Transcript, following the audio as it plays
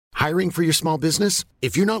Hiring for your small business?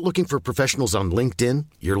 If you're not looking for professionals on LinkedIn,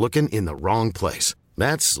 you're looking in the wrong place.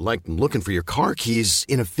 That's like looking for your car keys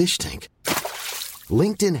in a fish tank.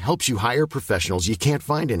 LinkedIn helps you hire professionals you can't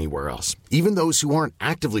find anywhere else, even those who aren't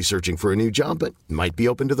actively searching for a new job but might be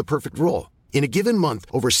open to the perfect role. In a given month,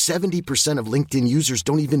 over 70% of LinkedIn users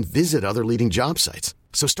don't even visit other leading job sites.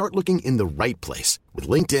 So start looking in the right place. With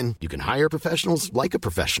LinkedIn, you can hire professionals like a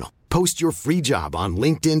professional. Post your free job on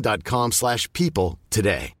linkedin.com/people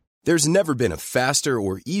today. There's never been a faster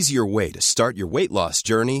or easier way to start your weight loss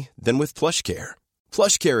journey than with PlushCare.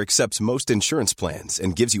 PlushCare accepts most insurance plans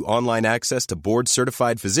and gives you online access to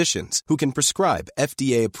board-certified physicians who can prescribe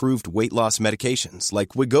FDA-approved weight loss medications like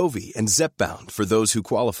Wegovy and Zepbound for those who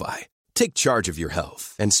qualify. Take charge of your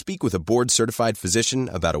health and speak with a board-certified physician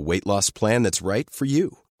about a weight loss plan that's right for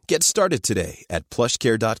you. Get started today at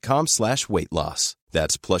plushcare.com/weight loss.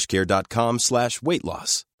 That's plushcare.com/weight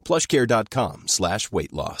loss.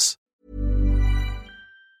 plushcare.com/weight loss.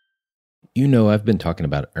 You know, I've been talking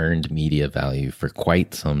about earned media value for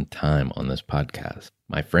quite some time on this podcast.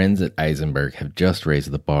 My friends at Eisenberg have just raised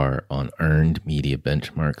the bar on earned media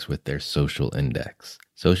benchmarks with their Social Index.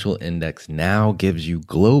 Social Index now gives you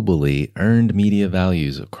globally earned media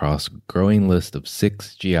values across a growing list of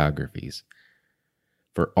 6 geographies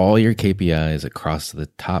for all your KPIs across the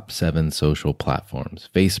top 7 social platforms: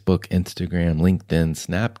 Facebook, Instagram, LinkedIn,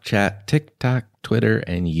 Snapchat, TikTok, Twitter,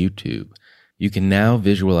 and YouTube. You can now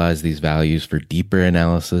visualize these values for deeper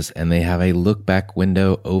analysis, and they have a look-back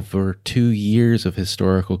window over 2 years of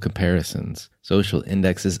historical comparisons. Social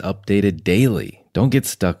Index is updated daily. Don't get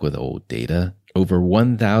stuck with old data. Over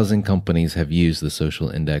 1,000 companies have used the Social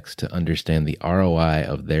Index to understand the ROI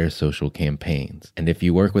of their social campaigns. And if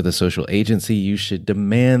you work with a social agency, you should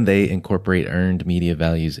demand they incorporate earned media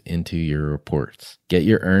values into your reports. Get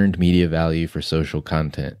your earned media value for social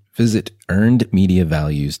content. Visit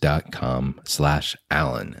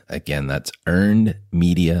earnedmediavalues.com/Alan. Again, that's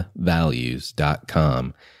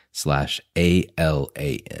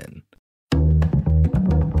earnedmediavalues.com/ALAN.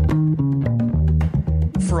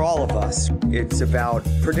 For all of us, it's about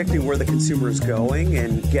predicting where the consumer is going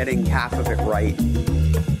and getting half of it right.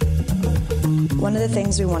 One of the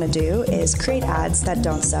things we want to do is create ads that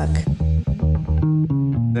don't suck.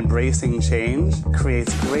 Embracing change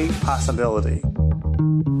creates great possibility.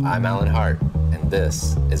 I'm Alan Hart, and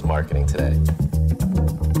this is Marketing Today.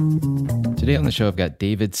 Today on the show, I've got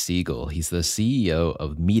David Siegel. He's the CEO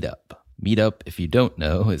of Meetup. Meetup, if you don't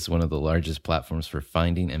know, is one of the largest platforms for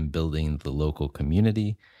finding and building the local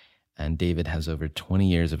community. And David has over 20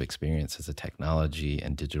 years of experience as a technology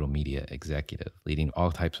and digital media executive, leading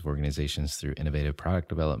all types of organizations through innovative product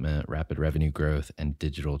development, rapid revenue growth, and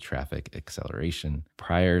digital traffic acceleration.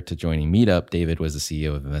 Prior to joining Meetup, David was the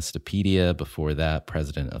CEO of Investopedia. Before that,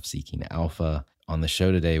 president of Seeking Alpha. On the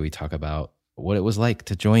show today, we talk about what it was like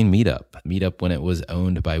to join Meetup when it was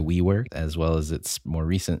owned by WeWork, as well as its more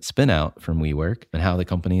recent spin out from WeWork, and how the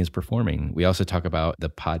company is performing. We also talk about the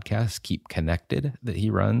podcast Keep Connected that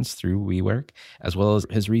he runs through WeWork, as well as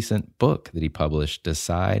his recent book that he published,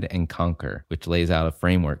 Decide and Conquer, which lays out a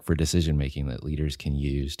framework for decision making that leaders can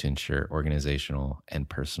use to ensure organizational and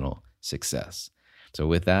personal success. So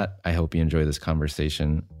with that, I hope you enjoy this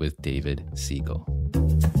conversation with David Siegel.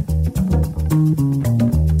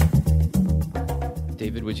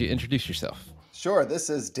 David, would you introduce yourself? Sure. This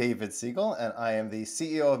is David Siegel, and I am the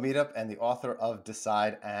CEO of Meetup and the author of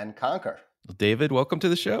Decide and Conquer. Well, David, welcome to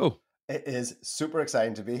the show. It is super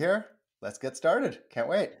exciting to be here. Let's get started. Can't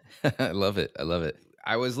wait. I love it.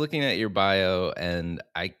 I was looking at your bio, and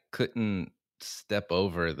I couldn't step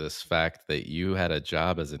over this fact that you had a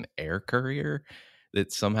job as an air courier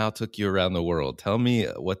that somehow took you around the world. Tell me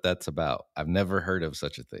what that's about. I've never heard of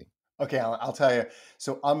such a thing. Okay, I'll tell you.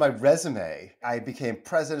 So on my resume, I became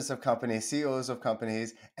presidents of companies, CEOs of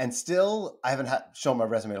companies, and still, I haven't shown my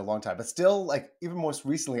resume in a long time, but still, like even most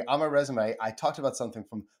recently on my resume, I talked about something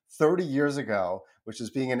from 30 years ago, which is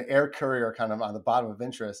being an air courier kind of on the bottom of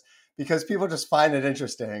interest, because people just find it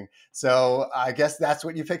interesting. So I guess that's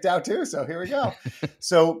what you picked out too. So here we go.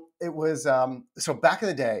 So it was, so back in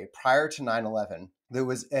the day, prior to 9/11, there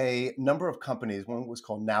was a number of companies. One was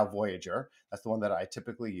called Now Voyager. That's the one that I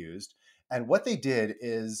typically used. And what they did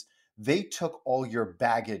is they took all your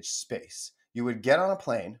baggage space. You would get on a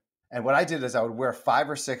plane. And what I did is I would wear 5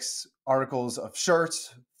 or 6 articles of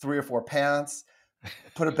shirts, 3 or 4 pants,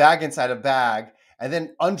 put a bag inside a bag, and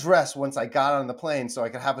then undress once I got on the plane so I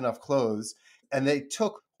could have enough clothes. And they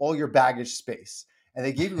took all your baggage space. And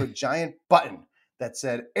they gave you a giant button that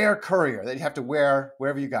said air courier that you have to wear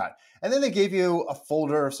wherever you got. And then they gave you a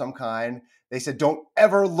folder of some kind they said, don't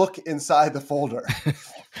ever look inside the folder.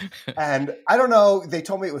 And I don't know, they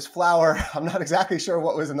told me it was flour. I'm not exactly sure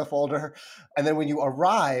what was in the folder. And then when you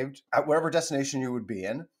arrived at wherever destination you would be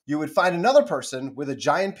in, you would find another person with a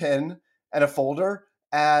giant pin and a folder,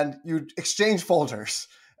 and you'd exchange folders.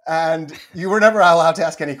 And you were never allowed to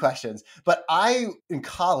ask any questions. But I, in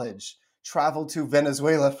college, traveled to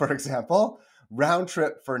Venezuela, for example, round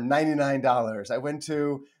trip for $99. I went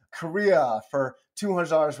to Korea for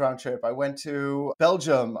 $200 round trip. I went to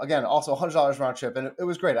Belgium, again, also $100 round trip. And it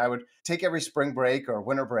was great. I would take every spring break or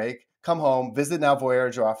winter break, come home, visit Now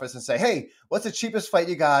Voyager office and say, hey, what's the cheapest flight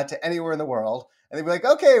you got to anywhere in the world? And they'd be like,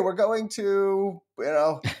 okay, we're going to,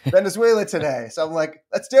 Venezuela today. So I'm like,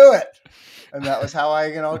 let's do it. And that was how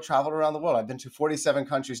I, traveled around the world. I've been to 47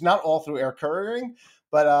 countries, not all through air couriering,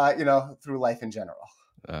 but, through life in general.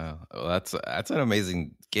 Well, that's an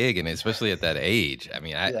amazing gig, and especially at that age. I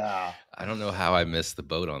mean, I don't know how I missed the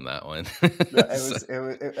boat on that one.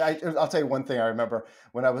 I'll tell you one thing I remember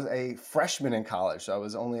when I was a freshman in college. So I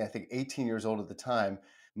was only, I think, 18 years old at the time.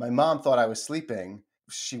 My mom thought I was sleeping.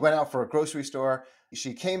 She went out for a grocery store.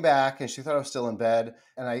 She came back and she thought I was still in bed.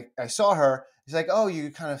 And I saw her. She's like, oh,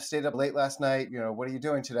 you kind of stayed up late last night. What are you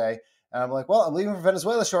doing today? And I'm like, well, I'm leaving for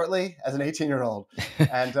Venezuela shortly as an 18-year-old.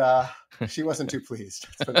 And she wasn't too pleased.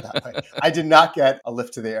 Let's put it that way. I did not get a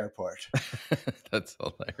lift to the airport. That's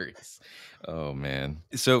hilarious. Oh, man.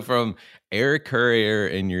 So from air courier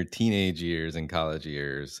in your teenage years and college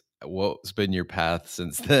years, what's been your path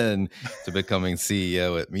since then to becoming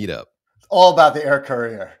CEO at Meetup? All about the air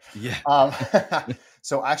courier. Yeah.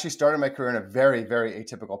 So I actually started my career in a very, very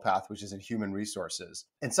atypical path, which is in human resources.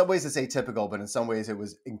 In some ways, it's atypical, but in some ways, it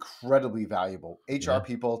was incredibly valuable. HR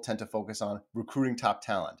people tend to focus on recruiting top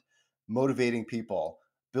talent, motivating people,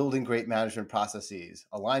 building great management processes,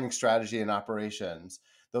 aligning strategy and operations,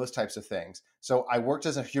 those types of things. So I worked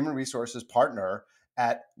as a human resources partner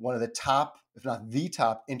at one of the top, if not the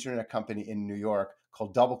top, internet company in New York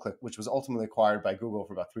called DoubleClick, which was ultimately acquired by Google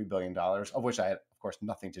for about $3 billion, of which I had, of course,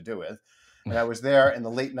 nothing to do with. And I was there in the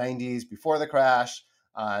late 90s before the crash,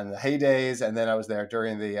 in the heydays, and then I was there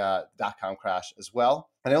during the dot-com crash as well.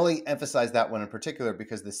 And I only emphasize that one in particular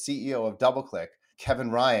because the CEO of DoubleClick, Kevin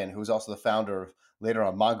Ryan, who was also the founder of later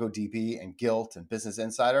on MongoDB and Gilt and Business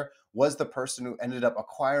Insider, was the person who ended up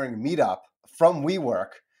acquiring Meetup from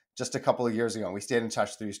WeWork just a couple of years ago. And we stayed in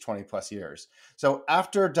touch through these 20 plus years. So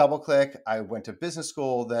after DoubleClick, I went to business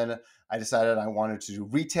school. Then I decided I wanted to do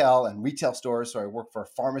retail and retail stores. So I worked for a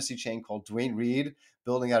pharmacy chain called Duane Reade,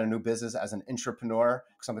 building out a new business as an entrepreneur,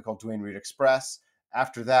 something called Duane Reade Express.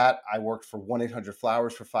 After that, I worked for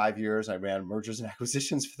 1-800-Flowers for 5 years. I ran mergers and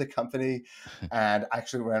acquisitions for the company and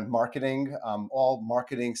actually ran marketing, all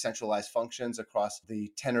marketing centralized functions across the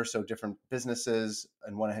 10 or so different businesses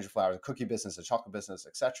and 1-800-Flowers, a cookie business, a chocolate business,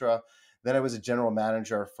 etc. Then I was a general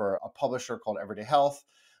manager for a publisher called Everyday Health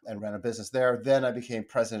and ran a business there. Then I became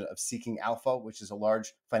president of Seeking Alpha, which is a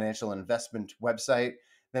large financial investment website.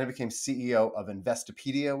 Then I became CEO of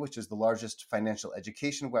Investopedia, which is the largest financial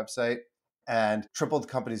education website, and tripled the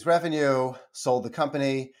company's revenue, sold the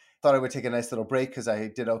company. Thought I would take a nice little break because I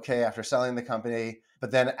did okay after selling the company. But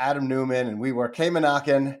then Adam Newman and WeWork came a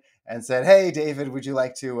knocking and said, hey, David, would you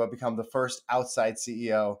like to become the first outside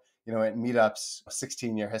CEO, at Meetup's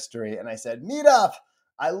 16-year history? And I said, Meetup!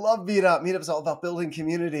 I love Meetup. Meetup's all about building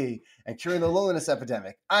community and curing the loneliness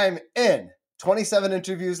epidemic. I'm in. 27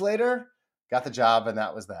 interviews later, got the job, and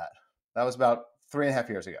that was that. That was about 3.5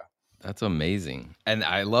 years ago. That's amazing. And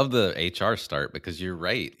I love the HR start because you're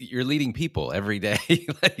right. You're leading people every day.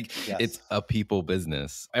 It's a people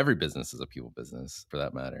business. Every business is a people business for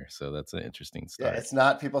that matter. So that's an interesting start. Yeah, it's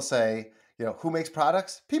not people say, who makes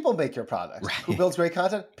products? People make your products. Right. Who builds great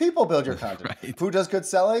content? People build your content. Right. Who does good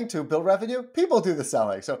selling to build revenue? People do the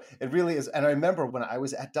selling. So it really is. And I remember when I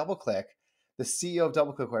was at DoubleClick, the CEO of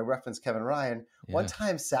DoubleClick, who I referenced, Kevin Ryan, one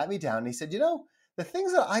time sat me down and he said, the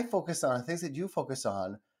things that I focus on, things that you focus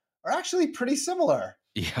on are actually pretty similar.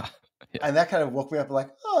 Yeah. And that kind of woke me up like,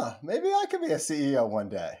 maybe I could be a CEO one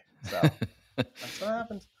day. So that's what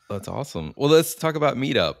happened. That's awesome. Well, let's talk about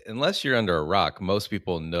Meetup. Unless you're under a rock, most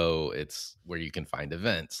people know it's where you can find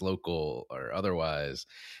events, local or otherwise.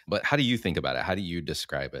 But how do you think about it? How do you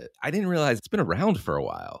describe it? I didn't realize it's been around for a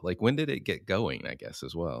while. Like, when did it get going, I guess,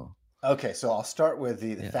 as well? Okay, so I'll start with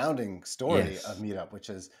the founding story of Meetup, which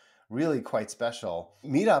is really quite special.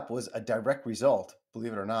 Meetup was a direct result,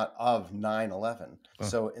 believe it or not, of 9/11.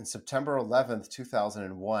 So in September 11th,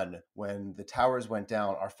 2001, when the towers went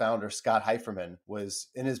down, our founder, Scott Heiferman, was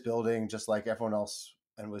in his building just like everyone else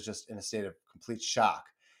and was just in a state of complete shock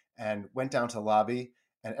and went down to the lobby,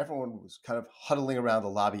 and everyone was kind of huddling around the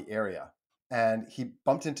lobby area. And he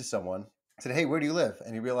bumped into someone said, hey, where do you live?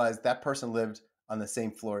 And he realized that person lived on the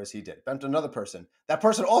same floor as he did. Bumped another person. That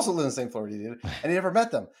person also lived on the same floor as he did, and he never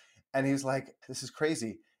met them. And he was like, this is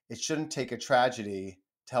crazy. It shouldn't take a tragedy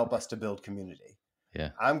to help us to build community. Yeah.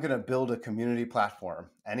 I'm going to build a community platform,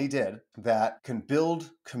 and he did, that can build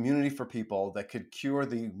community for people, that could cure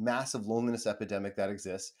the massive loneliness epidemic that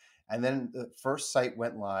exists. And then the first site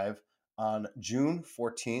went live on June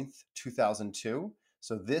 14th, 2002.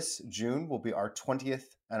 So this June will be our 20th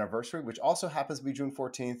anniversary, which also happens to be June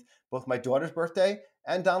 14th, both my daughter's birthday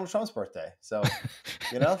and Donald Trump's birthday. So,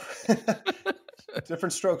 you know,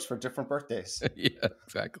 different strokes for different birthdays. Yeah,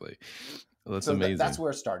 exactly. Well, that's So amazing. that's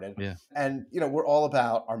where it started. Yeah. And, you know, we're all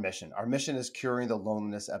about our mission. Our mission is curing the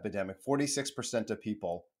loneliness epidemic. 46% of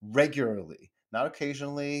people regularly, not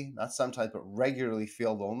occasionally, not sometimes, but regularly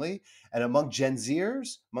feel lonely. And among Gen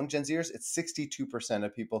Zers, it's 62%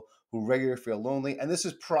 of people who regularly feel lonely. And this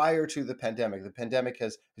is prior to the pandemic. The pandemic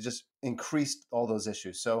has just increased all those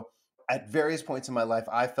issues. So at various points in my life,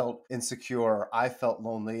 I felt insecure. I felt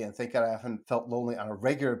lonely, and thank God I haven't felt lonely on a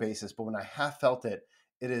regular basis. But when I have felt it,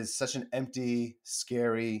 it is such an empty,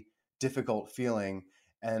 scary, difficult feeling.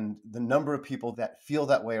 And the number of people that feel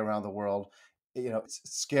that way around the world, you know, it's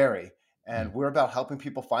scary. And we're about helping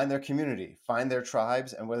people find their community, find their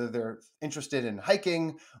tribes, and whether they're interested in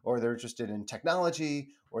hiking, or they're interested in technology,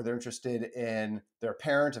 or they're interested in their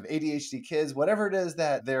parent of ADHD kids, whatever it is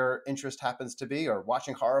that their interest happens to be, or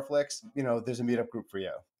watching horror flicks, you know, there's a meetup group for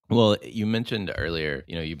you. Well, you mentioned earlier,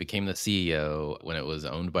 you became the CEO when it was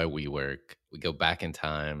owned by WeWork. We go back in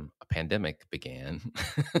time, a pandemic began,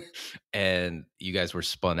 and you guys were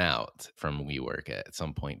spun out from WeWork at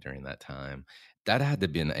some point during that time. That had to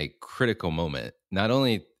have been a critical moment, not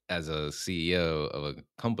only as a CEO of a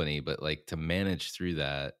company, but like to manage through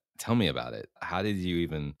that. Tell me about it. How did you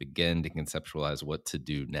even begin to conceptualize what to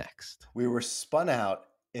do next? We were spun out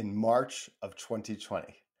in March of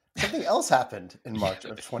 2020. Something else happened in March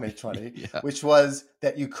of 2020, Yeah. which was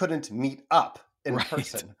that you couldn't meet up in Right.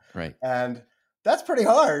 person. Right. And that's pretty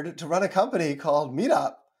hard to run a company called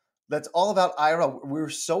Meetup that's all about IRL. We were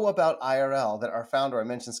so about IRL that our founder, I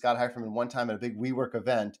mentioned Scott Heiferman, one time at a big WeWork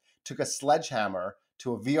event, took a sledgehammer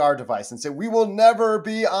to a VR device and said, we will never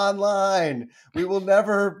be online. We will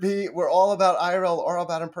never be, we're all about IRL or all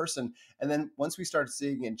about in person. And then once we started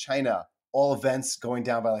seeing in China, all events going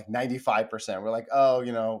down by like 95%, we're like, oh,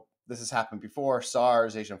 you know, this has happened before.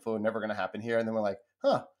 SARS, Asian flu, never going to happen here. And then we're like,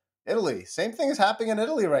 Italy, same thing is happening in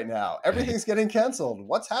Italy right now. Everything's getting canceled.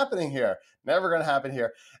 What's happening here? Never going to happen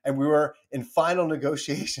here. And we were in final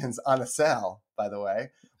negotiations on a sale, by the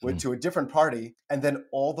way, to a different party. And then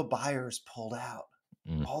all the buyers pulled out.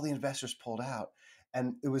 All the investors pulled out.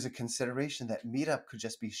 And it was a consideration that Meetup could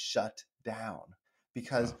just be shut down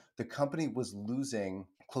because the company was losing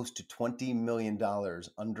close to $20 million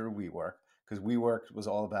under WeWork, because WeWork was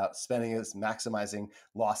all about spending is maximizing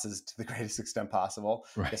losses to the greatest extent possible.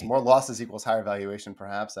 Right. I guess more losses equals higher valuation,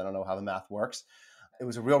 perhaps. I don't know how the math works. It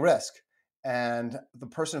was a real risk. And the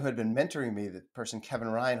person who had been mentoring me, the person, Kevin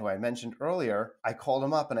Ryan, who I mentioned earlier, I called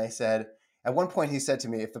him up and I said, at one point he said to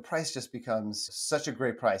me, if the price just becomes such a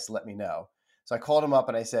great price, let me know. So I called him up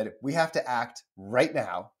and I said, we have to act right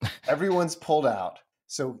now. Everyone's pulled out.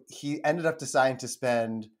 So he ended up deciding to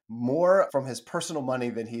spend more from his personal money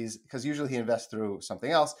than because usually he invests through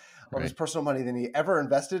something else, from his personal money than he ever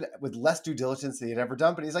invested, with less due diligence than he had ever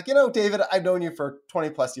done. But he's like, David, I've known you for 20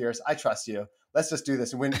 plus years. I trust you. Let's just do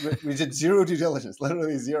this. And we did zero due diligence,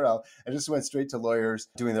 literally zero, and just went straight to lawyers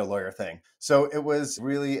doing their lawyer thing. So it was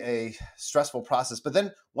really a stressful process. But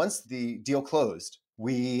then once the deal closed,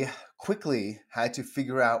 we quickly had to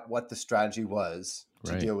figure out what the strategy was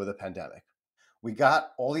to deal with the pandemic. We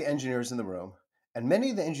got all the engineers in the room, and many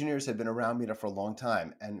of the engineers had been around Meetup for a long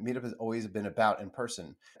time, and Meetup has always been about in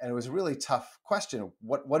person. And it was a really tough question.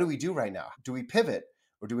 What do we do right now? Do we pivot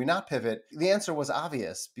or do we not pivot? The answer was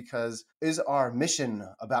obvious, because is our mission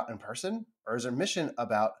about in person, or is our mission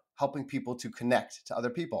about helping people to connect to other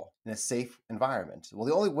people in a safe environment? Well,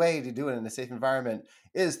 the only way to do it in a safe environment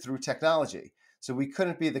is through technology. So we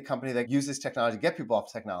couldn't be the company that uses technology to get people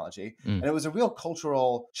off technology. And it was a real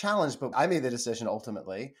cultural challenge, but I made the decision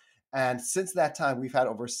ultimately. And since that time, we've had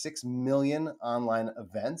over 6 million online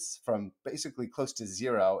events, from basically close to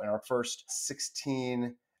zero in our first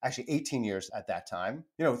 18 years at that time.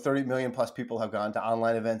 30 million plus people have gone to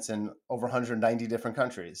online events in over 190 different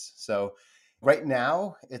countries. So right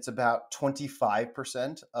now, it's about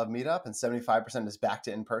 25% of Meetup and 75% is back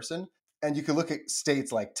to in-person. And you can look at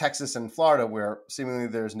states like Texas and Florida, where seemingly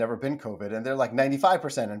there's never been COVID, and they're like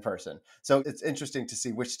 95% in person. So it's interesting to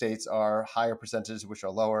see which states are higher percentages, which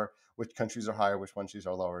are lower, which countries are higher, which countries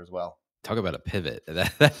are lower as well. Talk about a pivot.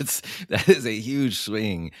 That is a huge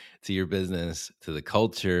swing to your business, to the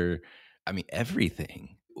culture. I mean,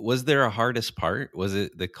 everything. Was there a hardest part? Was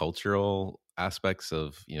it the cultural aspects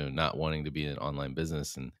of, not wanting to be an online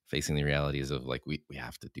business and facing the realities of like we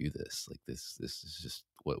have to do this. Like this is just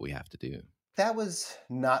what we have to do. That was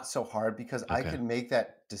not so hard because I Okay. could make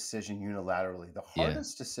that decision unilaterally. The Yeah.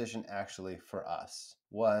 hardest decision actually for us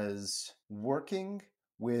was working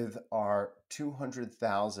with our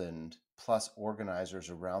 200,000 plus organizers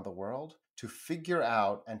around the world to figure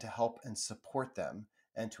out and to help and support them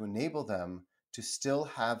and to enable them to still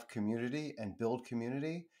have community and build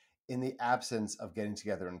community in the absence of getting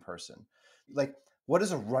together in person. Like, what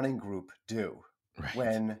does a running group do Right.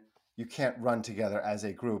 when you can't run together as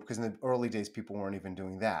a group? Because in the early days, people weren't even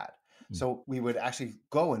doing that. Mm. So we would actually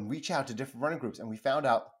go and reach out to different running groups. And we found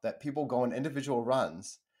out that people go on individual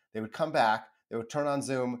runs. They would come back, they would turn on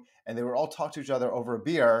Zoom, and they would all talk to each other over a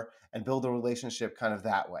beer and build a relationship kind of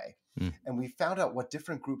that way. Mm. And we found out what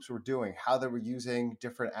different groups were doing, how they were using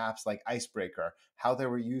different apps like Icebreaker, how they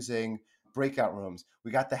were using breakout rooms.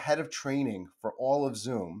 We got the head of training for all of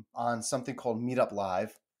Zoom on something called Meetup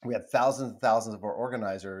Live. We had thousands and thousands of our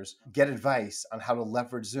organizers get advice on how to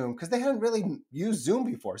leverage Zoom because they hadn't really used Zoom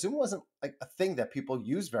before. Zoom wasn't like a thing that people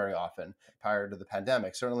used very often prior to the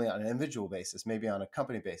pandemic, certainly on an individual basis, maybe on a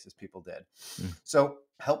company basis, people did. Mm. So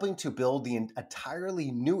helping to build the entirely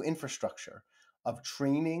new infrastructure of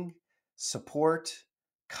training, support,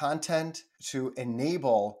 content to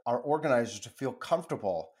enable our organizers to feel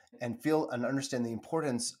comfortable and feel and understand the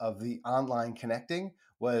importance of the online connecting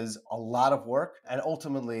was a lot of work. And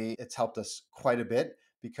ultimately, it's helped us quite a bit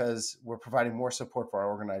because we're providing more support for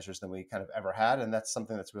our organizers than we kind of ever had. And that's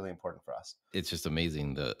something that's really important for us. It's just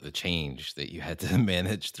amazing the change that you had to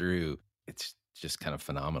manage through. It's just kind of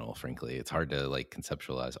phenomenal, frankly. It's hard to like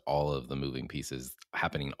conceptualize all of the moving pieces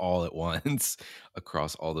happening all at once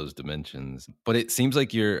across all those dimensions. But it seems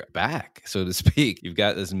like you're back, so to speak. You've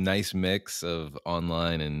got this nice mix of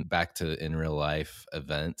online and back to in real life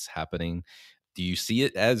events happening. Do you see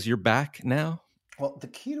it as you're back now? Well, the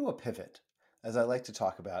key to a pivot, as I like to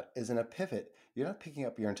talk about, is in a pivot, you're not picking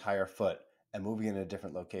up your entire foot and moving in a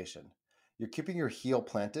different location. You're keeping your heel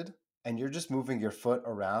planted and you're just moving your foot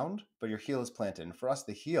around, but your heel is planted. And for us,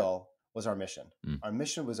 the heel was our mission. Mm. Our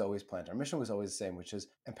mission was always planted. Our mission was always the same, which is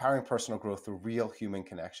empowering personal growth through real human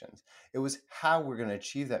connections. It was how we're going to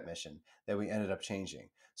achieve that mission that we ended up changing.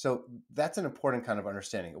 So that's an important kind of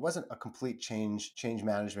understanding. It wasn't a complete change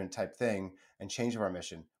management type thing and change of our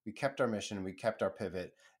mission. We kept our mission, we kept our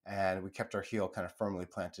pivot, and we kept our heel kind of firmly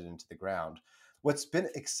planted into the ground. What's been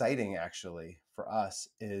exciting actually for us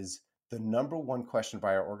is the number one question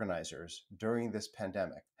by our organizers during this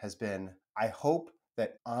pandemic has been, I hope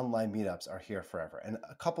that online meetups are here forever. And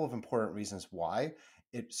a couple of important reasons why.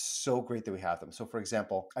 It's so great that we have them. So for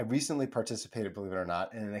example, I recently participated, believe it or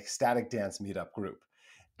not, in an ecstatic dance meetup group.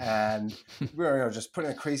 And we were just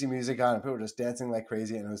putting crazy music on and people were just dancing like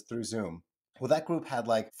crazy, and it was through Zoom. Well, that group had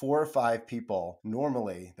like 4 or 5 people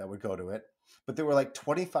normally that would go to it, but there were like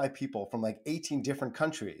 25 people from like 18 different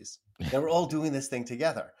countries that were all doing this thing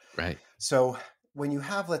together. Right. So when you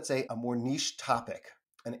have, let's say, a more niche topic,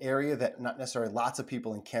 an area that not necessarily lots of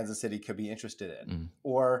people in Kansas City could be interested in,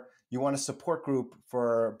 or you want a support group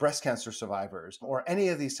for breast cancer survivors, or any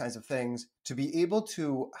of these kinds of things, to be able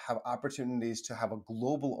to have opportunities to have a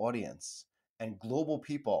global audience and global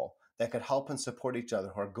people that could help and support each other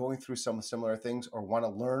who are going through some similar things or want to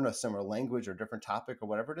learn a similar language or different topic or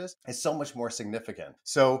whatever it is so much more significant.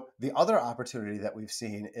 So the other opportunity that we've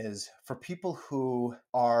seen is for people who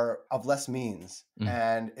are of less means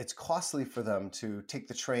and it's costly for them to take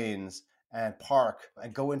the trains and park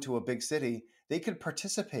and go into a big city. They could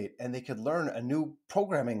participate and they could learn a new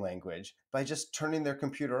programming language by just turning their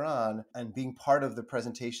computer on and being part of the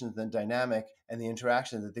presentations and dynamic and the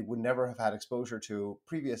interaction that they would never have had exposure to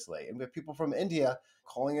previously. And we have people from India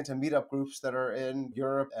calling into meetup groups that are in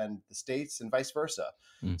Europe and the States and vice versa.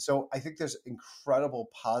 So I think there's incredible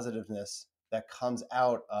positiveness that comes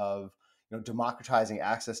out of democratizing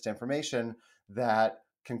access to information that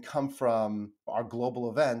can come from our global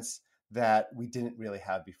events that we didn't really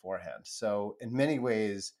have beforehand. So in many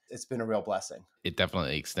ways, it's been a real blessing. It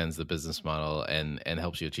definitely extends the business model and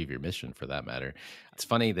helps you achieve your mission for that matter. It's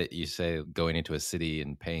funny that you say going into a city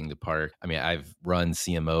and paying to park. I mean, I've run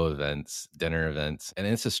CMO events, dinner events, and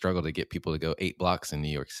it's a struggle to get people to go 8 blocks in New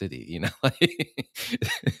York City,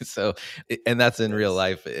 So, and that's in real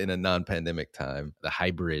life in a non-pandemic time. The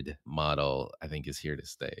hybrid model, I think, is here to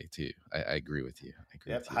stay too. I agree with you.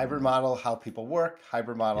 Hybrid model, how people work,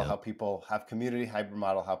 hybrid model, how people have community, hybrid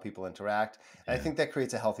model, how people interact. And I think that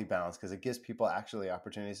creates a healthy balance because it gives people actually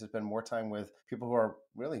opportunities to spend more time with people who are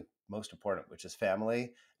really most important, which is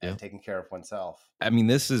family and taking care of oneself. I mean,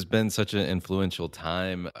 this has been such an influential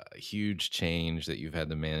time, a huge change that you've had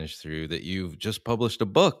to manage through, that you've just published a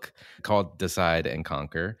book called Decide and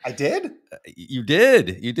Conquer. I did? You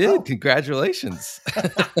did. You did. Oh. Congratulations.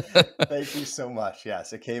 Thank you so much.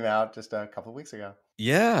 Yes, it came out just a couple of weeks ago.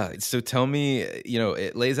 Yeah. So tell me,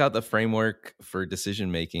 it lays out the framework for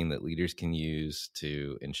decision making that leaders can use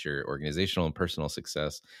to ensure organizational and personal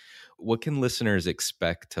success. What can listeners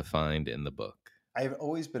expect to find in the book? I've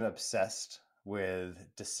always been obsessed with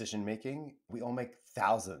decision making. We all make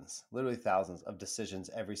thousands, literally thousands of decisions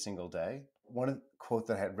every single day. One quote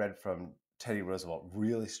that I had read from Teddy Roosevelt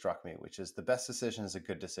really struck me, which is the best decision is a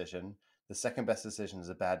good decision. The second best decision is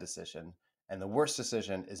a bad decision. And the worst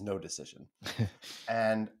decision is no decision.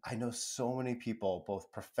 And I know so many people,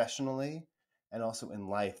 both professionally and also in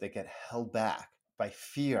life, that get held back by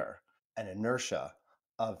fear and inertia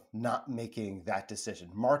of not making that decision.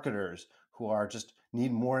 Marketers who are just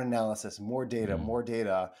need more analysis, more data,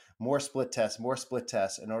 more split tests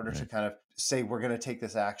in order to kind of say, we're going to take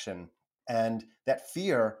this action. And that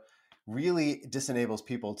fear really disenables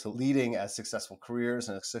people to leading as successful careers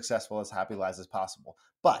and as successful as happy lives as possible.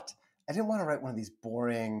 But I didn't want to write one of these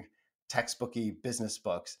boring textbooky business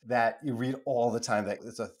books that you read all the time. That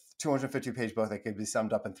it's a 250-page book that could be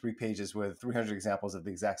summed up in 3 pages with 300 examples of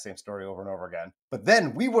the exact same story over and over again. But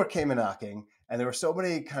then WeWork came a knocking, and there were so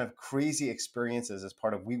many kind of crazy experiences as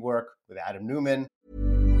part of WeWork with Adam Newman.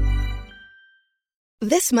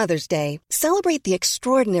 This Mother's Day, celebrate the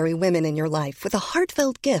extraordinary women in your life with a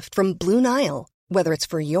heartfelt gift from Blue Nile. Whether it's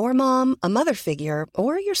for your mom, a mother figure,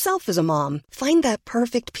 or yourself as a mom, find that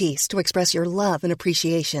perfect piece to express your love and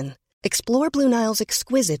appreciation. Explore Blue Nile's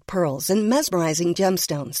exquisite pearls and mesmerizing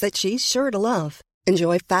gemstones that she's sure to love.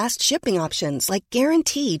 Enjoy fast shipping options like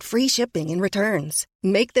guaranteed free shipping and returns.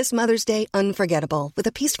 Make this Mother's Day unforgettable with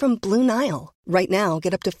a piece from Blue Nile. Right now,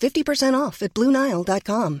 get up to 50% off at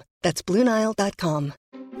BlueNile.com. That's BlueNile.com.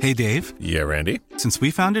 Hey, Dave. Yeah, Randy. Since we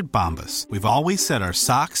founded Bombas, we've always said our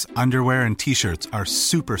socks, underwear, and T-shirts are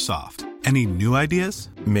super soft. Any new ideas?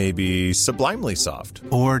 Maybe sublimely soft.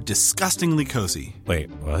 Or disgustingly cozy.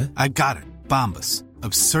 Wait, what? I got it. Bombas.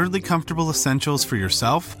 Absurdly comfortable essentials for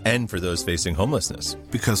yourself and for those facing homelessness.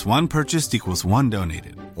 Because one purchased equals one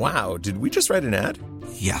donated. Wow, did we just write an ad?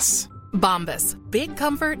 Yes. Bombas. Big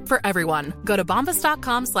comfort for everyone. Go to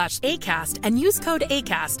bombas.com/ACAST and use code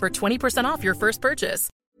ACAST for 20% off your first purchase.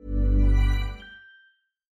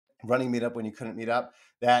 Running Meetup when you couldn't meet up,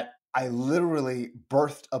 that I literally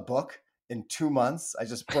birthed a book in 2 months. I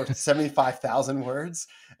just birthed 75,000 words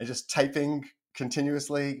and just typing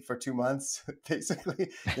continuously for 2 months,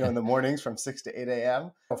 basically, in the mornings from 6 to 8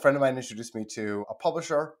 a.m. A friend of mine introduced me to a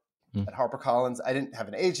publisher at HarperCollins. I didn't have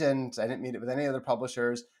an agent. I didn't meet it with any other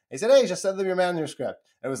publishers. He said, hey, just send them your manuscript.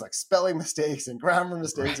 And it was like spelling mistakes and grammar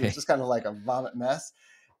mistakes. It was just kind of like a vomit mess.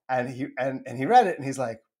 And he read it and he's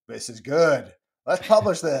like, this is good. Let's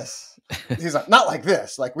publish this. He's like, not like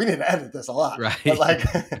this. Like, we need to edit this a lot. Right. But like,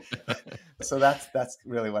 so that's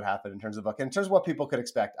really what happened in terms of the book. In terms of what people could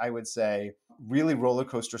expect, I would say really roller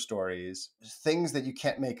coaster stories, things that you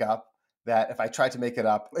can't make up, that if I tried to make it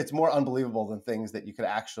up, it's more unbelievable than things that you could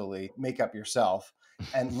actually make up yourself,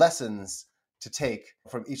 and lessons to take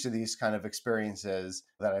from each of these kind of experiences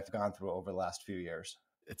that I've gone through over the last few years.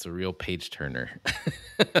 It's a real page turner.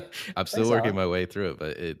 I'm still working my way through it,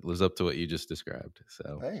 but it lives up to what you just described.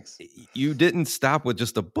 So thanks. You didn't stop with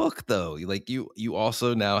just a book, though. Like you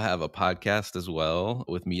also now have a podcast as well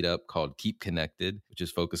with Meetup called Keep Connected, which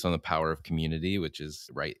is focused on the power of community, which is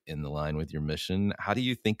right in the line with your mission. How do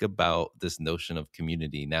you think about this notion of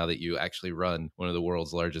community now that you actually run one of the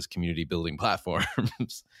world's largest community building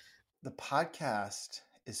platforms? The podcast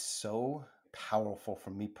is so powerful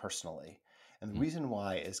for me personally. And the reason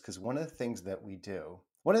why is because one of the things that we do,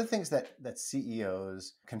 one of the things that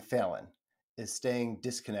CEOs can fail in is staying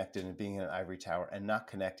disconnected and being in an ivory tower and not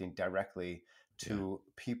connecting directly to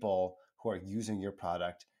people who are using your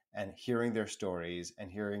product and hearing their stories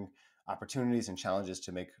and hearing opportunities and challenges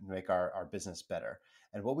to make our business better.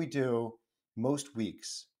 And what we do most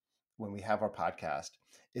weeks when we have our podcast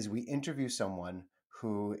is we interview someone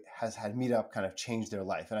who has had Meetup kind of change their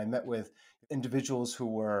life. And I met with individuals who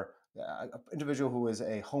were an individual who was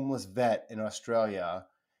a homeless vet in Australia.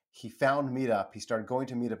 He found Meetup. He started going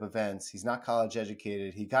to Meetup events. He's not college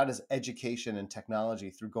educated. He got his education in technology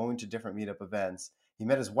through going to different Meetup events. He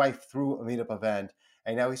met his wife through a Meetup event.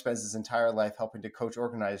 And now he spends his entire life helping to coach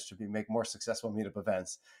organizers to make more successful Meetup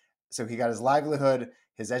events. So he got his livelihood,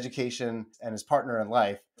 his education, and his partner in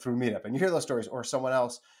life through Meetup. And you hear those stories. Or someone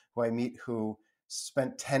else who I meet who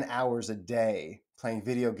spent 10 hours a day playing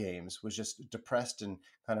video games, was just depressed and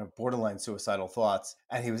kind of borderline suicidal thoughts.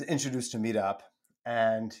 And he was introduced to Meetup.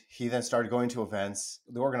 And he then started going to events.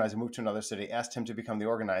 The organizer moved to another city, asked him to become the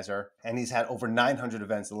organizer. And he's had over 900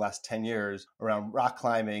 events in the last 10 years around rock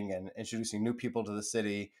climbing and introducing new people to the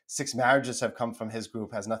city. 6 marriages have come from his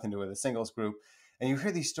group, has nothing to do with the singles group. And you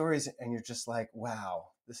hear these stories and you're just like, wow,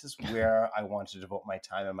 this is where I want to devote my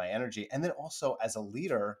time and my energy. And then also as a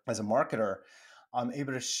leader, as a marketer, I'm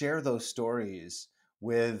able to share those stories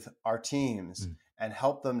with our teams and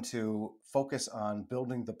help them to focus on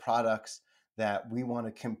building the products that we want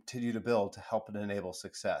to continue to build to help and enable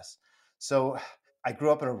success. So I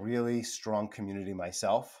grew up in a really strong community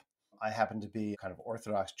myself. I happen to be kind of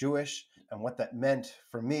Orthodox Jewish. And what that meant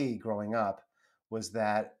for me growing up was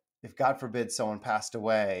that if God forbid someone passed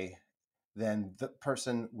away, then the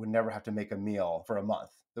person would never have to make a meal for a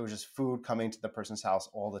month. There was just food coming to the person's house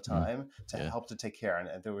all the time to help to take care.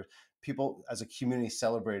 And there were people as a community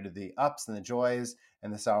celebrated the ups and the joys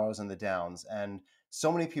and the sorrows and the downs. And so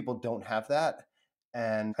many people don't have that.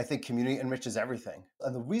 And I think community enriches everything.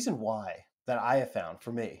 And the reason why that I have found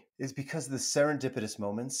for me is because of the serendipitous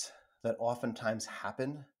moments that oftentimes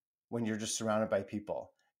happen when you're just surrounded by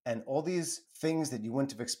people. And all these things that you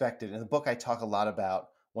wouldn't have expected. In the book, I talk a lot about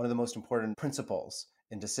one of the most important principles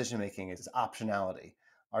in decision-making is optionality.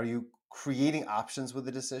 Are you creating options with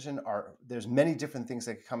the decision? There's many different things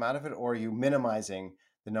that could come out of it, or are you minimizing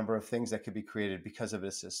the number of things that could be created because of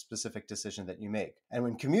a specific decision that you make? And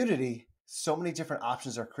in community, so many different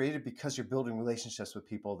options are created because you're building relationships with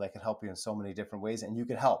people that can help you in so many different ways, and you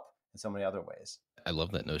can help in so many other ways. I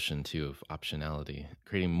love that notion too of optionality,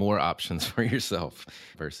 creating more options for yourself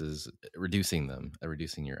versus reducing them,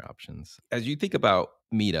 reducing your options. As you think about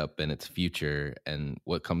Meetup and its future and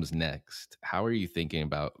what comes next, how are you thinking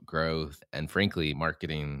about growth and frankly,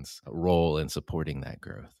 marketing's role in supporting that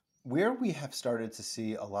growth? Where we have started to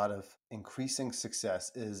see a lot of increasing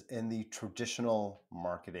success is in the traditional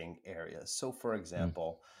marketing areas. So for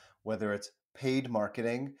example, whether it's paid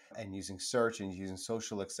marketing and using search and using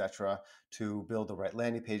social, etc., to build the right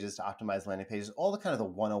landing pages, to optimize landing pages, all the kind of the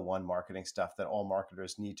 101 marketing stuff that all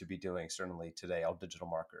marketers need to be doing, certainly today, all digital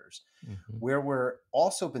marketers. Where we're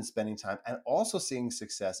also been spending time and also seeing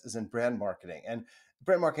success is in brand marketing. And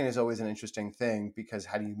brand marketing is always an interesting thing because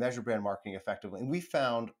how do you measure brand marketing effectively? And we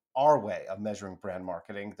found our way of measuring brand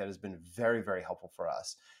marketing that has been very, very helpful for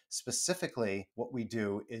us. Specifically, what we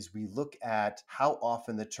do is we look at how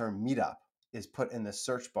often the term meetup is put in the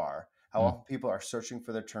search bar, how often people are searching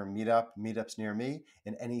for the term meetup, meetups near me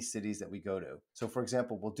in any cities that we go to. So for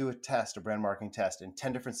example, we'll do a brand marketing test in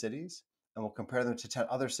 10 different cities, and we'll compare them to 10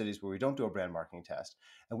 other cities where we don't do a brand marketing test.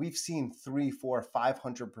 And we've seen 300, 400,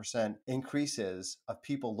 500% increases of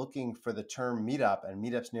people looking for the term meetup and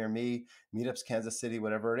meetups near me, meetups Kansas City,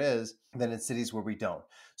 whatever it is, than in cities where we don't.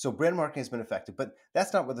 So brand marketing has been effective, but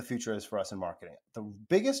that's not what the future is for us in marketing. The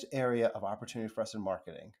biggest area of opportunity for us in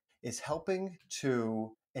marketing is helping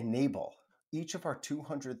to enable each of our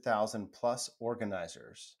 200,000 plus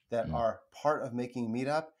organizers that are part of making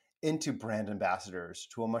Meetup into brand ambassadors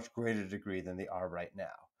to a much greater degree than they are right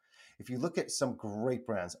now. If you look at some great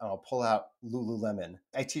brands, I'll pull out Lululemon.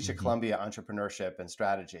 I teach at Columbia entrepreneurship and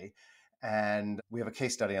strategy, and we have a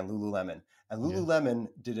case study on Lululemon. And Lululemon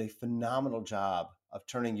did a phenomenal job of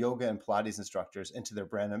turning yoga and Pilates instructors into their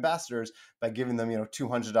brand ambassadors by giving them,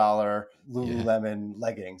 $200 Lululemon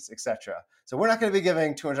leggings, etc. So we're not going to be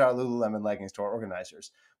giving $200 Lululemon leggings to our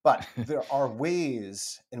organizers, but there are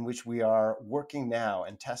ways in which we are working now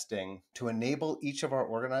and testing to enable each of our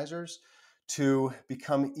organizers to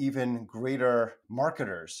become even greater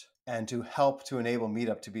marketers and to help to enable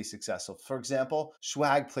Meetup to be successful. For example,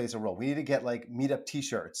 swag plays a role. We need to get Meetup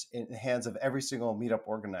t-shirts in the hands of every single Meetup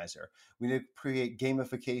organizer. We need to create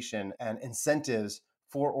gamification and incentives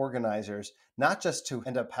for organizers, not just to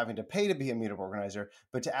end up having to pay to be a Meetup organizer,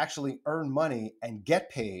 but to actually earn money and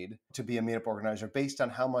get paid to be a Meetup organizer based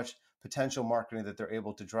on how much potential marketing that they're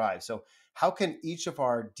able to drive. So how can each of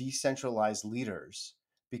our decentralized leaders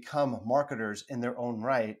become marketers in their own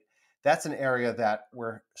right? That's an area that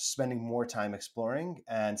we're spending more time exploring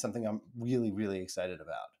and something I'm really, really excited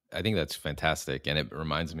about. I think that's fantastic. And it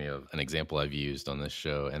reminds me of an example I've used on this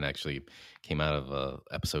show and actually came out of an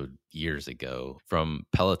episode years ago from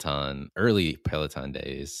Peloton, early Peloton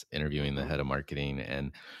days, interviewing the head of marketing,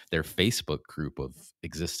 and their Facebook group of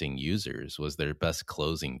existing users was their best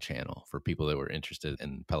closing channel for people that were interested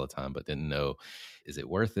in Peloton but didn't know, is it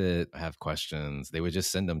worth it? I have questions. They would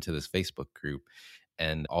just send them to this Facebook group.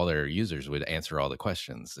 and all their users would answer all the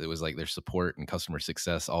questions. It was like their support and customer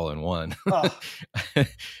success all in one. Oh.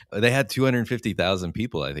 They had 250,000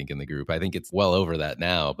 people, I think, in the group. I think it's well over that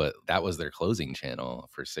now, but that was their closing channel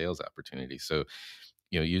for sales opportunities. So,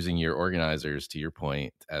 using your organizers, to your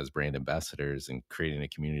point, as brand ambassadors and creating a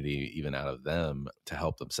community even out of them to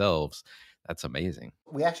help themselves, that's amazing.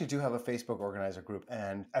 We actually do have a Facebook organizer group.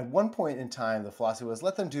 And at one point in time, the philosophy was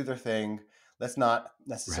let them do their thing. Let's not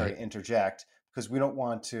necessarily interject because we don't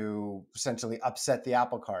want to essentially upset the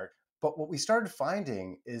apple cart. But what we started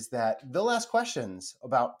finding is that they'll ask questions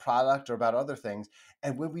about product or about other things.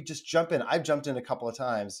 And when we just jump in, I've jumped in a couple of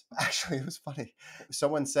times. Actually, it was funny.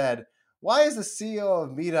 Someone said, why is the CEO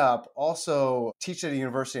of Meetup also teach at a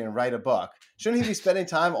university and write a book? Shouldn't he be spending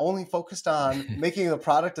time only focused on making the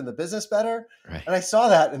product and the business better? Right. And I saw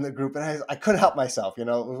that in the group and I couldn't help myself. It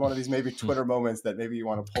was one of these maybe Twitter moments that maybe you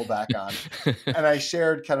want to pull back on. And I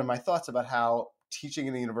shared kind of my thoughts about how teaching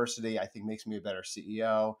in a university, I think, makes me a better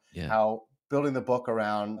CEO, how building the book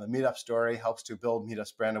around the Meetup story helps to build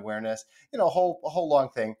Meetup's brand awareness, a whole long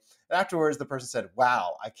thing. And afterwards, the person said,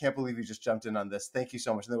 wow, I can't believe you just jumped in on this. Thank you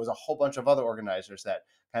so much. And there was a whole bunch of other organizers that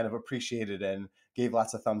kind of appreciated and gave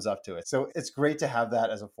lots of thumbs up to it. So it's great to have that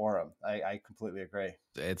as a forum. I completely agree.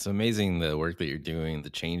 It's amazing the work that you're doing, the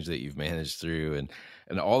change that you've managed through,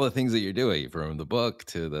 and all the things that you're doing, from the book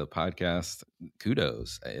to the podcast.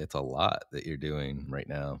 Kudos. It's a lot that you're doing right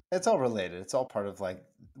now. It's all related. It's all part of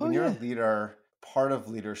when you're a leader, part of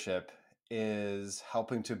leadership is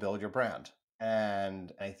helping to build your brand.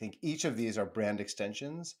 And I think each of these are brand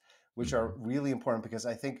extensions, which are really important because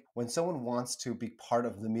I think when someone wants to be part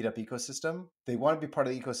of the Meetup ecosystem, they want to be part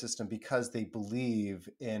of the ecosystem because they believe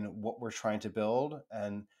in what we're trying to build.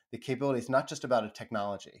 And the capability is not just about a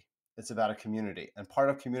technology, it's about a community. And part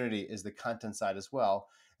of community is the content side as well.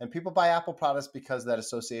 And people buy Apple products because of that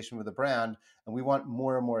association with the brand. And we want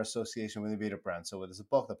more and more association with the Meetup brand. So whether it's a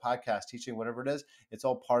book, the podcast, teaching, whatever it is, it's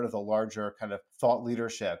all part of the larger kind of thought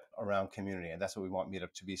leadership around community. And that's what we want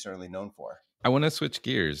Meetup to be certainly known for. I want to switch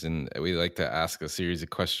gears, and we like to ask a series of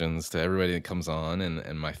questions to everybody that comes on.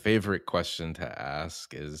 And my favorite question to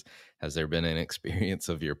ask is, has there been an experience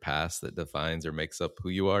of your past that defines or makes up who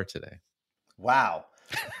you are today? Wow.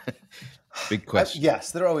 Big question.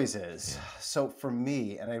 Yes, there always is. Yeah. So for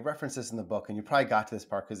me, and I reference this in the book, and you probably got to this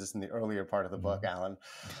part because it's in the earlier part of the book, Alan,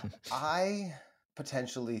 I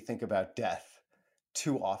potentially think about death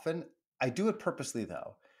too often. I do it purposely,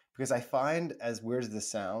 though, because I find, as weird as this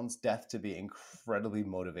sounds, death to be incredibly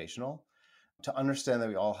motivational, to understand that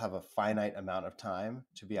we all have a finite amount of time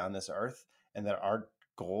to be on this earth, and that our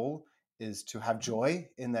goal is to have joy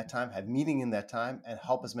in that time, have meaning in that time, and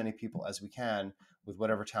help as many people as we can with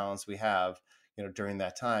whatever talents we have, during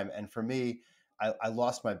that time. And for me, I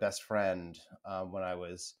lost my best friend when I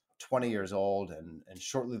was 20 years old. And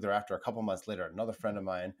shortly thereafter, a couple months later, another friend of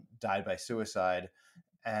mine died by suicide.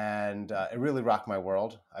 And it really rocked my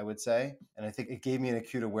world, I would say. And I think it gave me an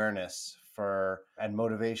acute awareness and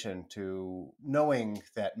motivation to knowing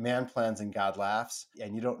that man plans and God laughs.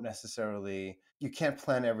 And you can't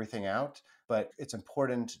plan everything out, but it's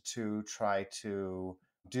important to try to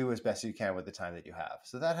do as best you can with the time that you have.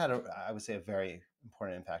 So that had, I would say, a very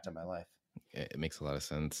important impact on my life. It makes a lot of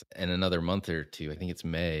sense. And another month or two, I think it's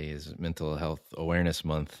May, is Mental Health Awareness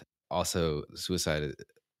Month. Also, suicide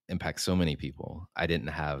impacts so many people.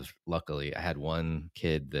 Luckily, I had one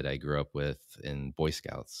kid that I grew up with in Boy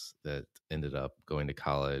Scouts that ended up going to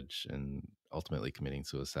college and ultimately committing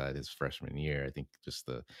suicide his freshman year. I think just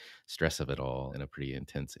the stress of it all in a pretty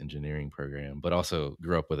intense engineering program, but also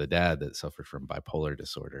grew up with a dad that suffered from bipolar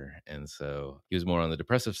disorder. And so he was more on the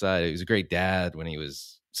depressive side. He was a great dad when he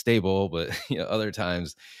was stable, but other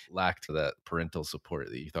times lacked that parental support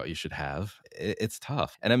that you thought you should have. It's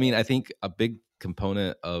tough. And I mean, I think a big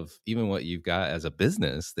component of even what you've got as a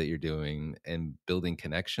business that you're doing and building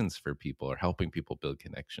connections for people, or helping people build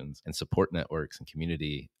connections and support networks and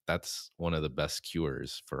community, that's one of the best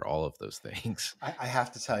cures for all of those things. I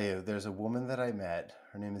have to tell you, there's a woman that I met.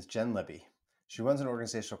 Her name is Jen Libby. She runs an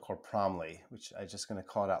organization called Promly, which I'm just going to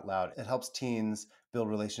call it out loud. It helps teens build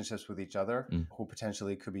relationships with each other who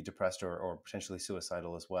potentially could be depressed or potentially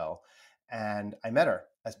suicidal as well. And I met her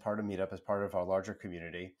as part of Meetup, as part of our larger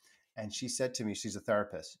community. And she said to me, she's a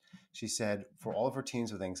therapist. She said, for all of her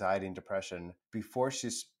teens with anxiety and depression, before she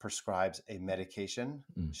prescribes a medication,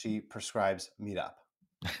 she prescribes Meetup.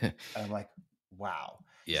 And I'm like, wow.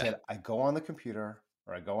 Yeah. She said, I go on the computer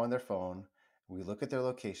or I go on their phone. We look at their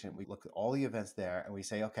location, we look at all the events there, and we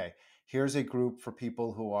say, okay, here's a group for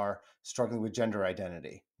people who are struggling with gender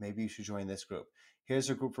identity. Maybe you should join this group. Here's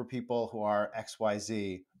a group for people who are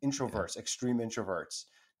XYZ, introverts, extreme introverts.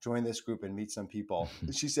 join this group and meet some people.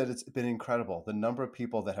 She said it's been incredible. The number of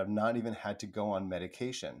people that have not even had to go on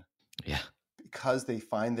medication. Yeah. Because they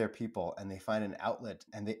find their people and they find an outlet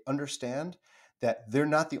and they understand that they're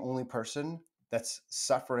not the only person that's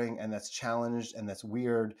suffering and that's challenged and that's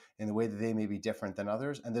weird in the way that they may be different than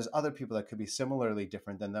others. And there's other people that could be similarly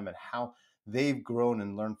different than them, and how they've grown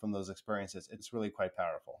and learned from those experiences. It's really quite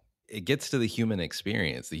powerful. It gets to the human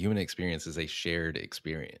experience. The human experience is a shared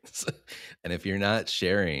experience. And if you're not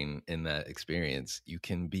sharing in that experience, you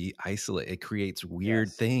can be isolated. It creates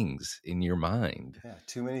weird things in your mind. Yeah.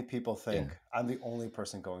 Too many people think I'm the only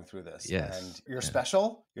person going through this. Yes. And you're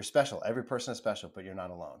special. You're special. Every person is special, but you're not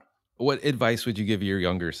alone. What advice would you give your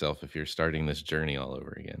younger self if you're starting this journey all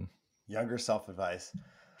over again? Younger self advice.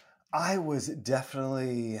 I was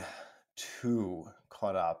definitely too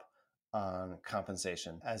caught up on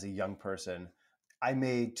compensation as a young person. I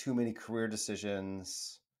made too many career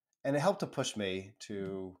decisions, and it helped to push me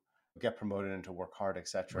to get promoted and to work hard,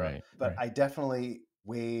 etc. Right, but I definitely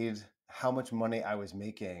weighed how much money I was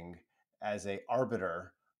making as a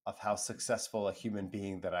arbiter of how successful a human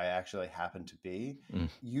being that I actually happen to be.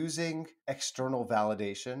 Using external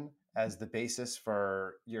validation as the basis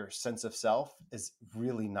for your sense of self is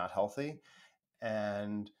really not healthy.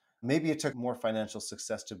 And maybe it took more financial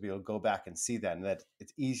success to be able to go back and see that, and that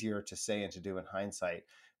it's easier to say and to do in hindsight.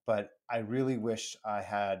 But I really wish I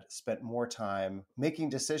had spent more time making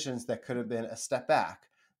decisions that could have been a step back,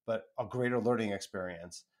 but a greater learning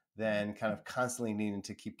experience than kind of constantly needing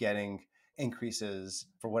to keep getting increases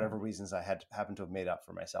for whatever reasons I had happened to have made up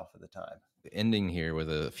for myself at the time. Ending here with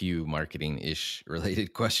a few marketing-ish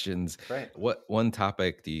related questions. Great. What one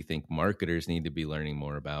topic do you think marketers need to be learning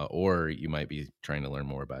more about, or you might be trying to learn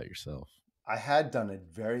more about yourself? I had done a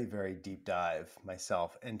very, very deep dive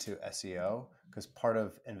myself into SEO, because part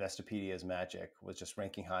of Investopedia's magic was just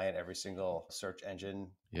ranking high in every single search engine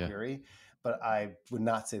query. But I would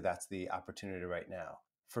not say that's the opportunity right now.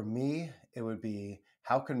 For me, it would be,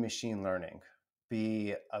 how can machine learning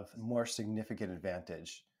be of more significant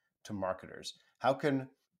advantage to marketers? How can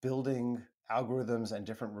building algorithms and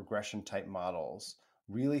different regression type models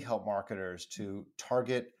really help marketers to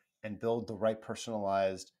target and build the right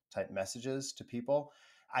personalized type messages to people?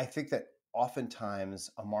 I think that oftentimes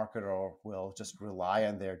a marketer will just rely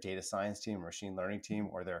on their data science team or machine learning team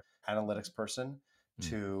or their analytics person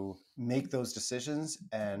to make those decisions,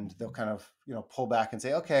 and they'll kind of, pull back and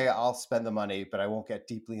say, okay, I'll spend the money, but I won't get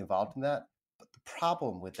deeply involved in that. But the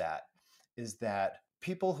problem with that is that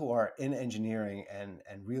people who are in engineering and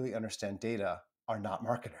really understand data are not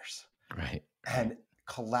marketers. Right. And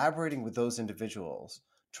collaborating with those individuals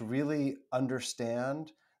to really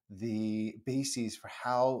understand the bases for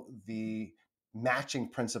how the matching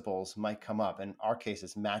principles might come up. In our case,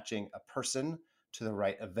 it's matching a person to the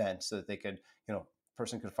right event so that they could,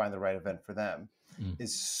 person could find the right event for them,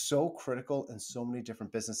 is so critical in so many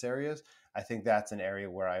different business areas. I think that's an area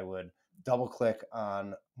where I would double click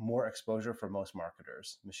on more exposure for most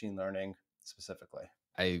marketers, machine learning specifically.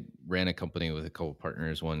 I ran a company with a couple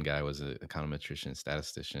partners. One guy was an econometrician,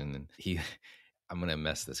 statistician, and I'm going to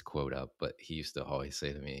mess this quote up, but he used to always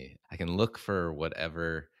say to me, I can look for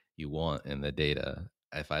whatever you want in the data.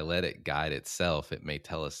 If I let it guide itself, it may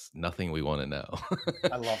tell us nothing we want to know.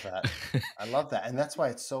 I love that. I love that. And that's why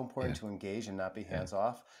it's so important to engage and not be hands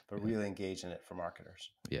off, but really engage in it for marketers.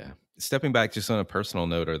 Yeah. Stepping back just on a personal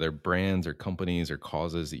note, are there brands or companies or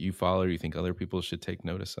causes that you follow or you think other people should take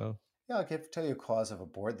notice of? Yeah, I'll tell you a cause of a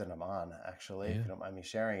board that I'm on, actually, if you don't mind me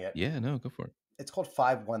sharing it. Yeah, no, go for it. It's called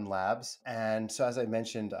 5-1 Labs. And so, as I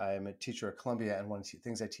mentioned, I'm a teacher at Columbia, and one of the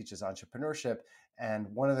things I teach is entrepreneurship. And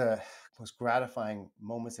one of the most gratifying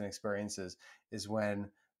moments and experiences is when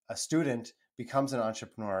a student becomes an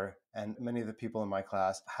entrepreneur. And many of the people in my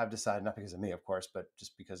class have decided, not because of me, of course, but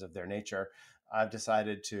just because of their nature, I've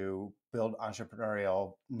decided to build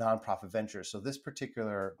entrepreneurial nonprofit ventures. So this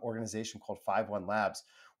particular organization called 5-1 Labs,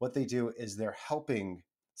 what they do is they're helping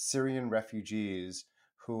Syrian refugees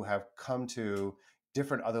who have come to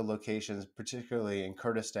different other locations, particularly in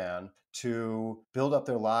Kurdistan, to build up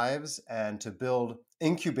their lives and to build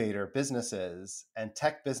incubator businesses and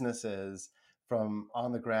tech businesses from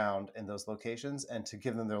on the ground in those locations, and to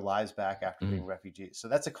give them their lives back after being refugees. So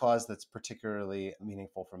that's a cause that's particularly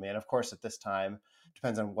meaningful for me. And of course, at this time,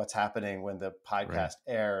 depends on what's happening when the podcast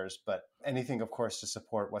airs, but anything, of course, to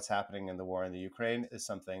support what's happening in the war in the Ukraine is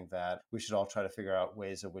something that we should all try to figure out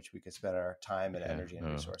ways of which we could spend our time and energy and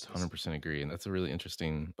resources. 100% agree. And that's a really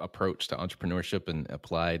interesting approach to entrepreneurship and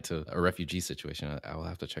applied to a refugee situation. I will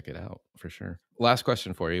have to check it out for sure. Last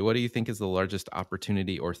question for you. What do you think is the largest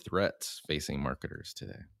opportunity or threats facing marketers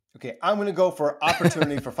today? Okay, I'm going to go for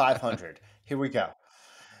opportunity for 500. Here we go.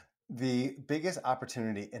 The biggest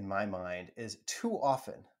opportunity in my mind is too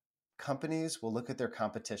often companies will look at their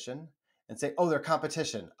competition and say, oh, they're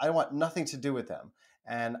competition. I want nothing to do with them.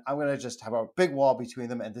 And I'm going to just have a big wall between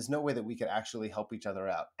them. And there's no way that we could actually help each other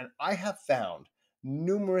out. And I have found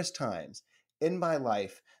numerous times in my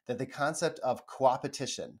life that the concept of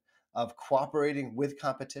coopetition, of cooperating with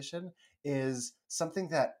competition, is something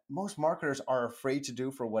that most marketers are afraid to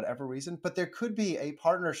do for whatever reason. But there could be a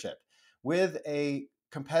partnership with a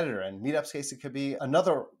competitor. In Meetup's case, it could be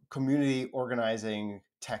another community organizing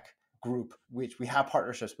tech group, which we have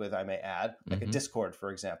partnerships with, I may add, like a Discord,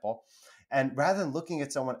 for example. And rather than looking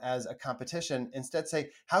at someone as a competition, instead say,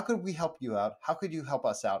 how could we help you out? How could you help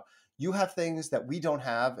us out? You have things that we don't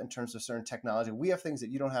have in terms of certain technology. We have things that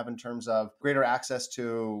you don't have in terms of greater access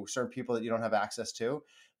to certain people that you don't have access to.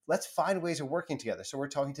 Let's find ways of working together. So we're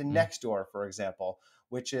talking to Nextdoor, for example,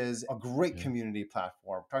 which is a great community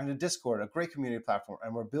platform. Talking to Discord, a great community platform.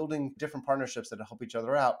 And we're building different partnerships that help each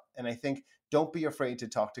other out. And I think don't be afraid to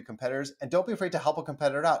talk to competitors, and don't be afraid to help a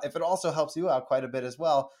competitor out. If it also helps you out quite a bit as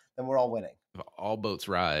well, then we're all winning. If all boats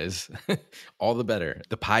rise, all the better.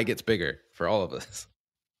 The pie gets bigger for all of us.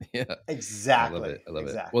 Yeah, exactly. I love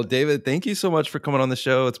it. Well, David, thank you so much for coming on the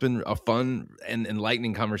show. It's been a fun and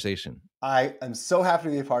enlightening conversation. I am so happy to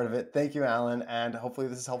be a part of it. Thank you, Alan. And hopefully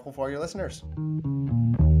this is helpful for your listeners.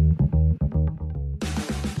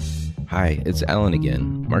 Hi, it's Alan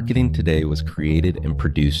again. Marketing Today was created and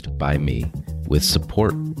produced by me, with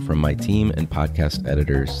support from my team and podcast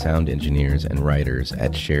editors, sound engineers, and writers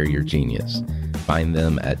at Share Your Genius. Find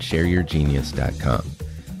them at shareyourgenius.com.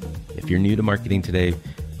 If you're new to Marketing Today,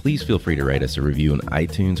 please feel free to write us a review on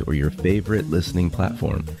iTunes or your favorite listening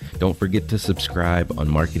platform. Don't forget to subscribe on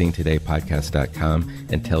marketingtodaypodcast.com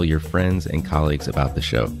and tell your friends and colleagues about the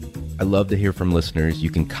show. I love to hear from listeners. You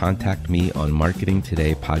can contact me on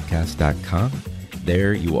marketingtodaypodcast.com.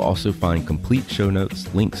 There you will also find complete show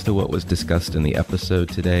notes, links to what was discussed in the episode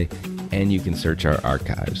today, and you can search our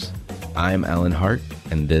archives. I'm Alan Hart,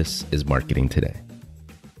 and this is Marketing Today.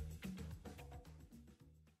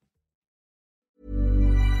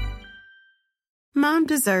 Mom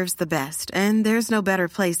deserves the best, and there's no better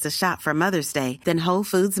place to shop for Mother's Day than Whole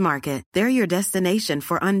Foods Market. They're your destination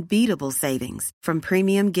for unbeatable savings, from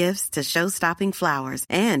premium gifts to show-stopping flowers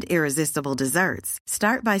and irresistible desserts.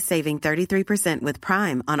 Start by saving 33% with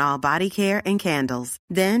Prime on all body care and candles.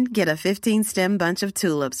 Then get a 15-stem bunch of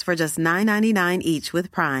tulips for just $9.99 each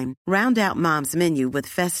with Prime. Round out Mom's menu with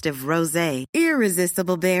festive rosé,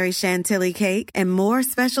 irresistible berry chantilly cake, and more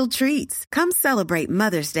special treats. Come celebrate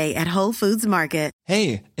Mother's Day at Whole Foods Market.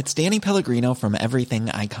 Hey, it's Danny Pellegrino from Everything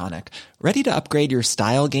Iconic. Ready to upgrade your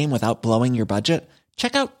style game without blowing your budget?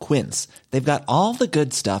 Check out Quince. They've got all the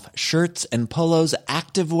good stuff, shirts and polos,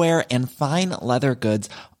 activewear, and fine leather goods,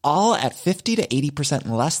 all at 50 to 80%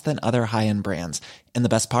 less than other high-end brands. And the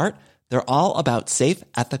best part? They're all about safe,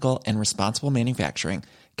 ethical, and responsible manufacturing.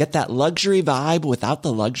 Get that luxury vibe without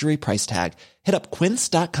the luxury price tag. Hit up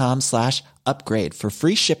quince.com/upgrade for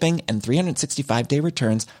free shipping and 365-day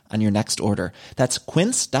returns on your next order. That's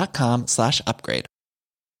quince.com/upgrade.